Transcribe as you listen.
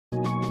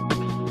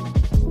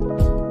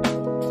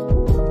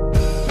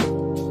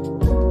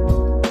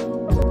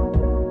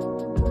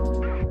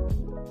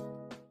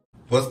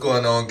What's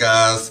going on,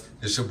 guys?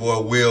 It's your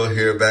boy Will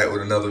here, back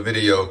with another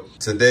video.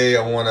 Today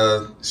I want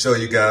to show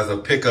you guys a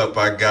pickup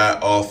I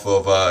got off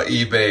of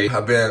eBay.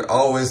 I've been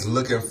always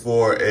looking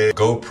for a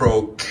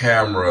GoPro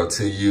camera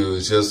to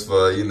use just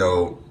for,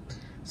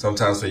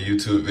 sometimes for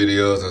YouTube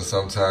videos and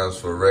sometimes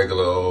for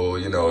regular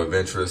old,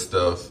 adventurous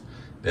stuff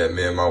that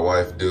me and my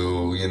wife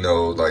do,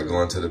 like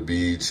going to the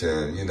beach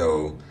and,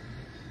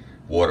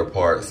 water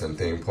parks and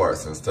theme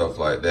parks and stuff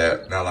like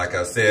that. Now, like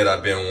I said,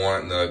 I've been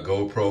wanting a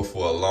GoPro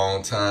for a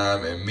long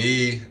time, and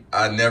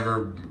I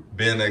never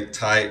been a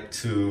type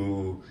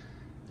to,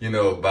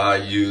 buy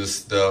used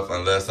stuff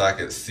unless I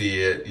could see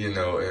it,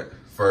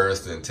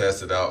 first and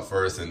test it out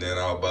first, and then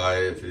I'll buy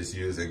it if it's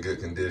used in good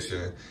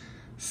condition.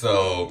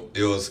 So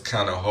it was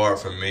kind of hard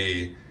for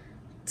me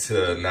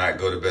to not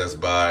go to Best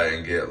Buy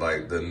and get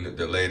like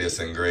the latest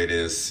and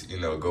greatest,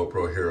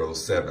 GoPro Hero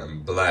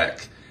 7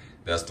 Black.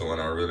 That's the one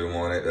I really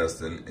wanted. That's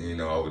the,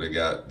 I would have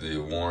got the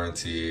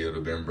warranty. It would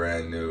have been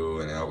brand new,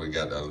 and I would have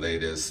got the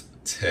latest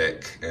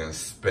tech and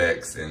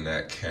specs in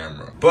that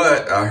camera.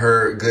 But I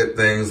heard good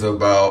things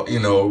about,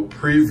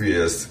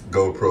 previous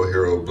GoPro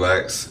Hero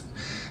Blacks,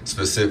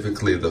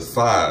 specifically the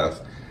 5.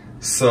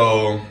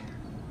 So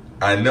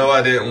I know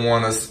I didn't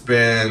want to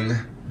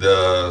spend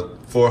the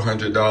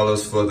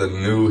 $400 for the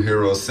new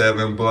Hero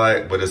 7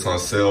 Black, but it's on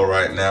sale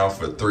right now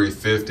for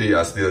 $350.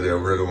 I still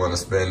didn't really want to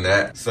spend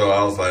that. So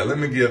I was like, let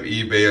me give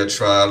eBay a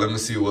try. Let me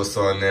see what's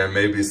on there.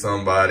 Maybe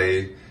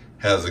somebody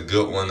has a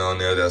good one on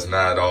there that's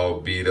not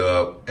all beat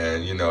up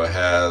and, it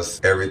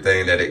has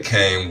everything that it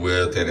came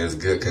with and is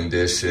good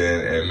condition.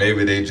 And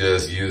maybe they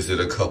just used it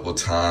a couple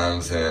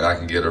times and I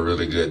can get a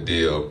really good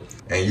deal.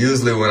 And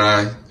usually when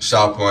I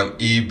shop on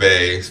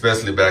eBay,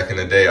 especially back in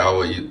the day, I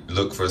would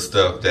look for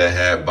stuff that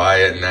had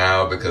buy it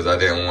now, because I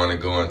didn't want to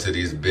go into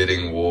these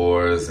bidding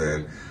wars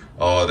and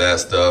all that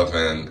stuff.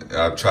 And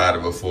I've tried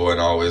it before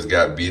and always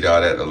got beat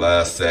out at the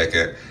last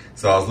second.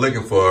 So I was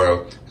looking for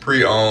a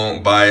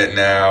pre-owned buy it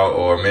now,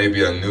 or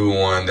maybe a new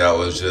one that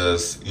was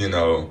just,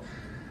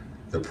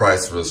 the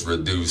price was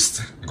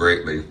reduced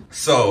greatly.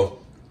 So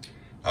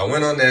I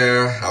went on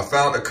there, I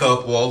found a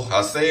couple.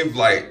 I saved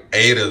like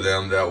 8 of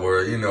them that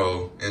were,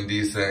 in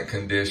decent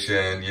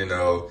condition,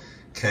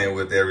 came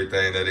with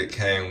everything that it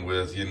came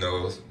with,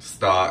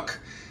 stock,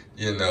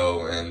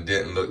 and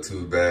didn't look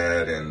too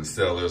bad, and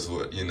sellers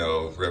would,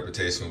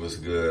 reputation was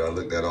good. I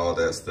looked at all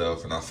that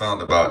stuff and I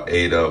found about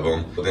 8 of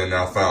them. But then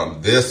I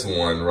found this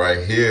one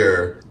right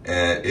here,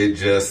 and it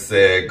just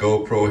said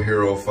GoPro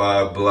Hero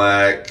 5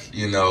 Black,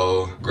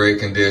 great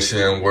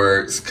condition,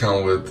 works,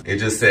 it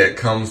just said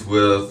comes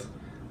with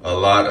a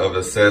lot of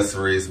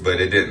accessories, but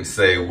it didn't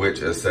say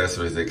which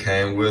accessories it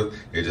came with.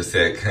 It just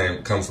said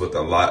comes with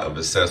a lot of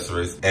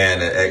accessories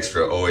and an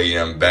extra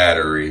OEM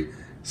battery.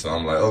 So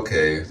I'm like,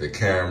 okay, the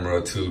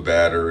camera, 2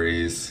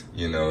 batteries,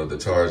 the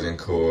charging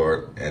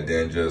cord, and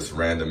then just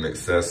random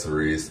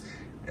accessories.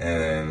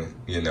 And,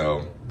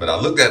 but I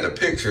looked at the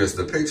pictures.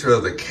 The picture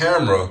of the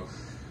camera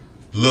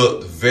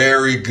looked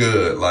very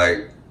good.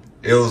 Like,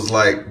 it was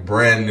like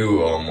brand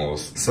new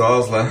almost. So I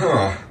was like,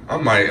 I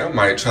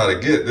might try to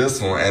get this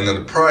one. And then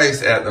the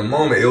price at the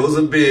moment, it was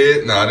a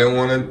bid. Now, I didn't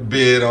want to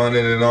bid on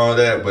it and all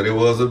that, but it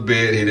was a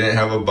bid. He didn't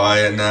have a buy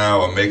it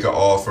now or make an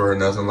offer or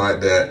nothing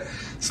like that.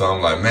 So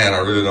I'm like, man, I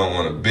really don't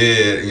want to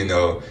bid,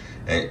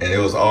 and it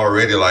was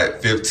already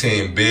like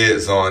 15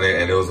 bids on it,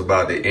 and it was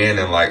about to end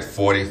in like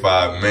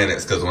 45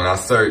 minutes. Cause when I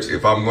search,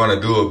 if I'm going to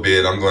do a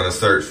bid, I'm going to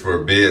search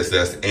for bids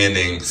that's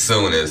ending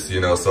soonest,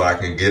 so I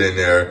can get in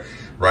there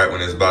right when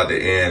it's about to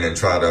end and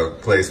try to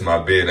place my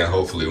bid and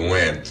hopefully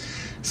win.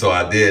 So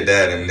I did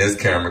that, and this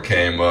camera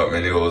came up,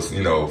 and it was,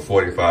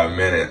 45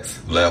 minutes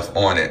left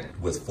on it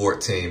with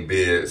 14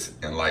 bids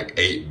and like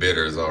 8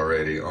 bidders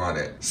already on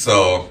it.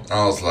 So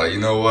I was like, you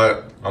know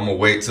what? I'm gonna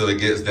wait till it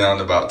gets down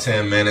to about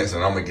 10 minutes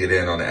and I'm gonna get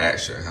in on the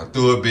action. I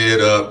threw a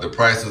bid up. The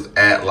price was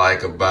at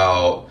like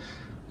about,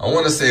 I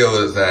wanna say it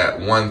was at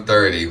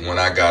 130 when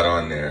I got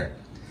on there.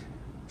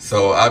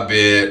 So I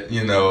bid,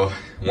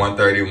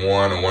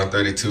 131 or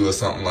 132 or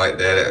something like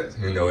that.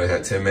 It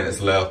had 10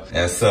 minutes left.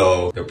 And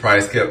so the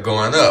price kept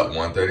going up,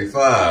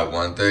 135,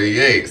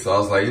 138. So I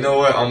was like, you know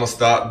what? I'm gonna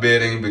stop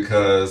bidding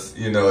because,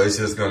 it's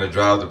just gonna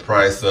drive the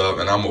price up,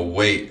 and I'm gonna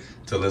wait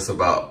till it's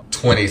about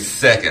 20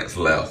 seconds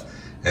left.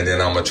 And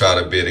then I'm gonna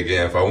try to bid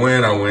again. If I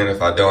win, I win.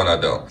 If I don't, I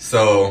don't.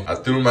 So I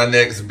threw my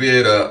next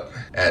bid up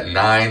at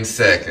 9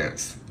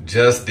 seconds.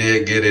 Just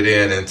did get it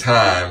in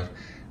time.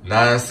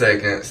 9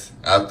 seconds.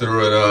 I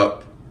threw it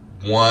up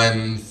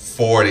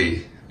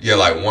 140. Yeah,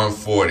 like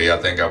 140, I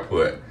think I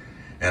put.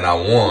 And I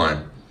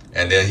won.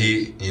 And then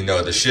he,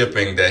 the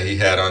shipping that he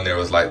had on there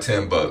was like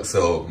 10 bucks.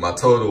 So my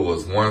total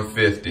was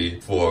 150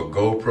 for a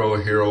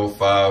GoPro Hero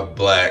 5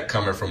 Black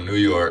coming from New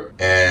York.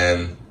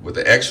 And with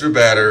the extra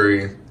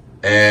battery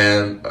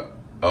and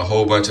a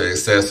whole bunch of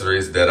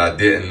accessories that I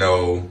didn't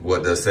know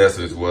what the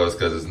accessories was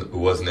because it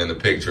wasn't in the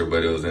picture,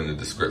 but it was in the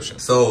description.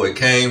 So it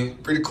came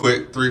pretty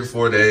quick, 3 to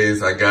 4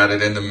 days. I got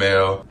it in the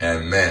mail,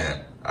 and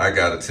man, I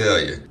gotta tell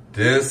you,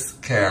 this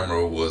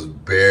camera was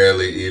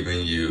barely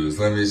even used.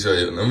 Let me show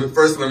you. Let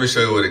me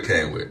show you what it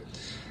came with.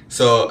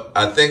 So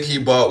I think he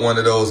bought one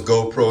of those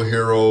GoPro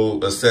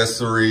Hero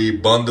accessory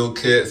bundle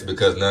kits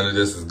because none of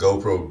this is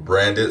GoPro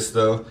branded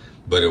stuff,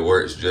 but it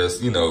works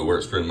just, you know, it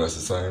works pretty much the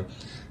same.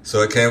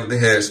 So it came with the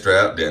head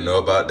strap, didn't know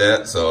about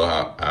that, so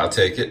I'll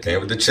take it. Came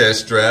with the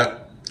chest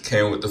strap,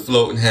 came with the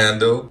floating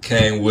handle,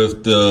 came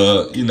with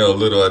the, you know,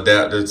 little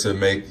adapter to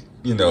make,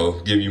 you know,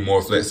 give you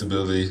more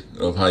flexibility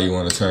of how you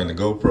want to turn the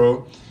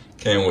GoPro.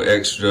 Came with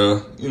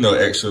extra, you know,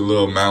 extra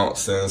little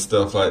mounts and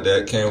stuff like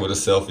that. Came with a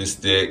selfie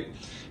stick.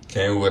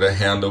 Came with a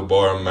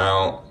handlebar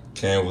mount.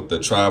 Came with the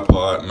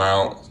tripod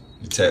mount.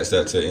 Attach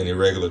that to any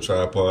regular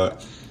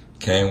tripod.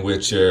 Came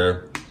with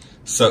your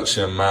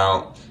suction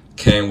mount.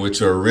 Came with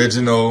your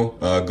original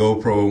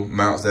GoPro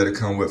mounts that it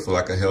come with for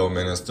like a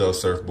helmet and stuff,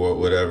 surfboard,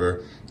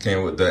 whatever.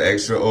 Came with the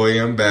extra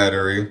OEM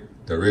battery.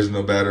 The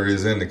original battery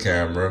is in the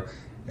camera.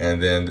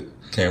 And then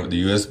came with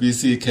the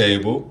USB-C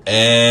cable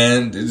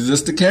and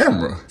just the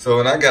camera. So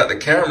when I got the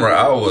camera,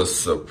 I was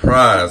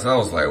surprised. I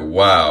was like,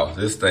 wow,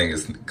 this thing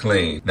is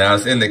clean. Now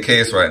it's in the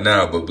case right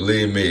now, but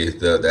believe me,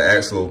 the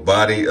actual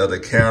body of the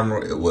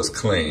camera, it was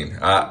clean.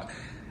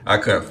 I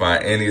couldn't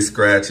find any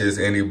scratches,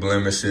 any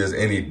blemishes,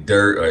 any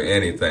dirt or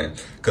anything.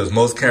 Because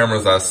most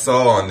cameras I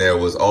saw on there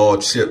was all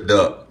chipped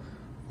up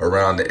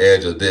around the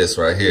edge of this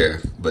right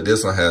here. But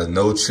this one has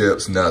no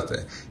chips,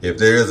 nothing. If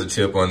there is a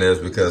chip on there,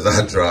 it's because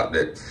I dropped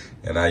it.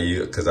 And I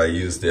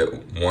used it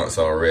once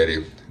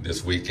already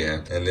this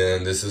weekend. And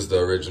then this is the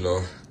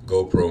original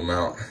GoPro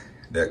mount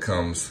that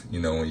comes,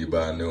 you know, when you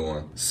buy a new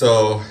one.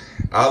 So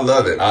I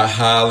love it. I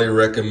highly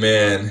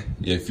recommend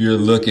if you're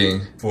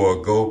looking for a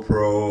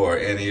GoPro or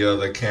any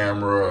other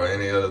camera or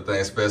any other thing,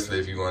 especially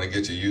if you want to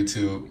get your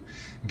YouTube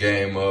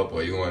game up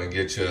or you want to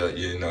get your,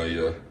 you know,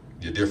 your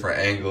different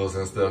angles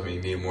and stuff, and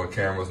you need more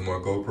cameras,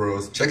 more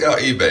GoPros, check out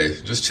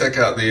eBay. Just check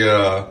out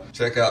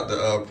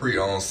the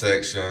pre-owned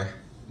section.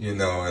 You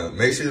know, and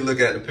make sure you look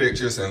at the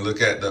pictures and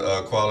look at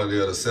the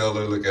quality of the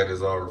seller, look at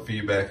his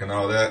feedback and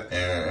all that,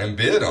 and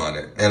bid on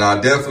it. And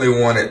I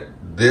definitely wanted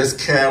this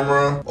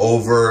camera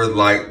over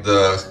like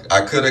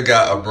I could have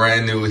got a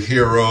brand new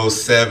Hero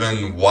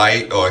 7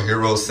 white or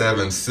Hero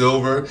 7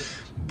 silver,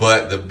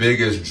 but the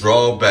biggest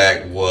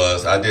drawback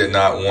was I did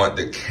not want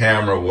the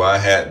camera where I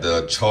had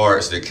to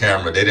charge the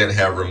camera. They didn't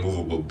have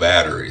removable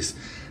batteries.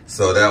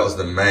 So that was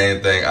the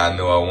main thing I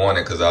knew I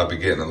wanted, because I'll be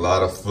getting a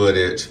lot of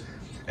footage.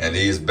 And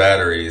these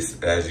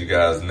batteries, as you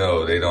guys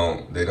know, they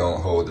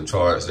don't hold the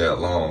charge that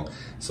long.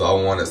 So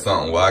I wanted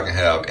something where I can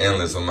have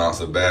endless amounts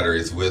of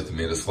batteries with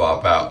me to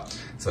swap out.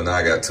 So now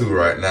I got 2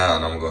 right now,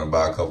 and I'm going to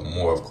buy a couple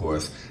more, of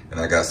course. And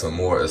I got some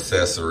more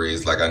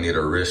accessories, like I need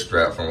a wrist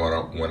strap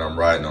for when I'm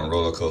riding on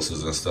roller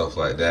coasters and stuff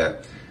like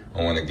that.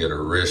 I want to get a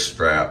wrist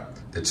strap.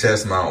 The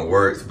chest mount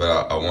works,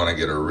 but I want to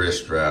get a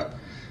wrist strap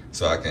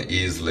so I can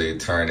easily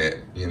turn it,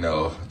 you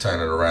know, turn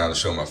it around to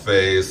show my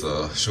face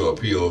or show a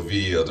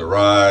POV of the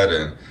ride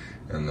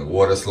and the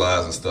water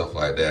slides and stuff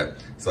like that.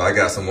 So I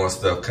got some more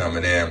stuff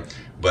coming in,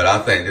 but I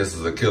think this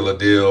is a killer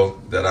deal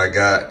that I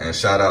got, and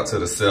shout out to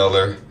the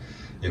seller.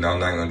 You know, I'm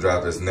not gonna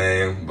drop his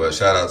name, but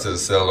shout out to the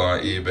seller on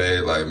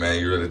eBay. Like, man,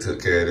 you really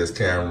took care of this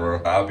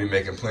camera. I'll be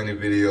making plenty of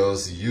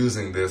videos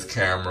using this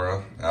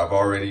camera. I've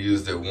already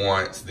used it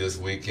once this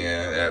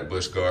weekend at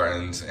Busch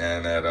Gardens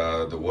and at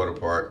the water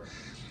park.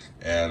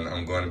 And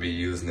I'm going to be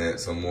using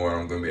it some more.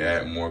 I'm going to be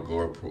adding more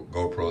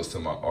GoPros to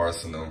my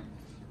arsenal.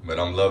 But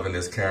I'm loving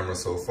this camera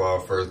so far.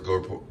 First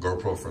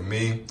GoPro for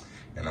me,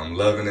 and I'm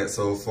loving it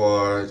so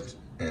far.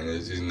 And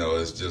it's, you know,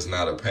 it's just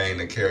not a pain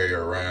to carry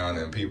around,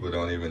 and people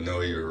don't even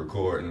know you're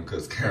recording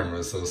because the camera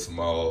is so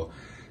small,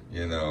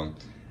 you know.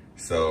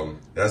 So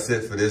that's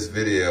it for this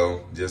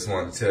video. Just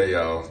want to tell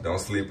y'all, don't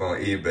sleep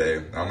on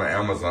eBay. I'm an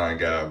Amazon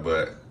guy,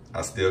 but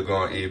I still go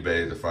on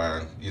eBay to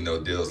find, you know,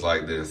 deals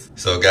like this.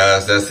 So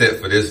guys, that's it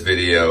for this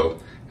video.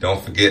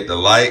 Don't forget to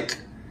like,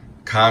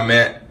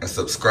 comment, and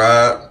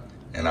subscribe.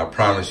 And I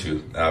promise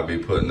you, I'll be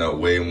putting up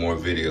way more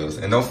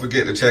videos. And don't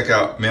forget to check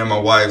out me and my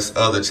wife's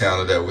other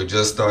channel that we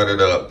just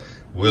started up,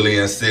 Willie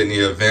and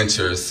Sydney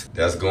Adventures.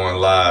 That's going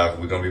live.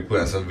 We're gonna be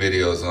putting some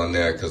videos on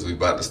there because we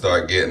about to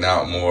start getting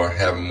out more,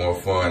 having more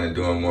fun, and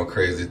doing more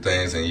crazy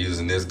things, and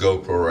using this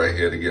GoPro right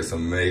here to get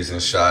some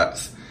amazing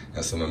shots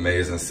and some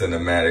amazing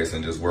cinematics,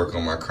 and just work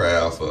on my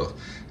craft of,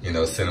 you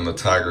know,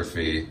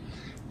 cinematography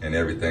and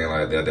everything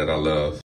like that I love.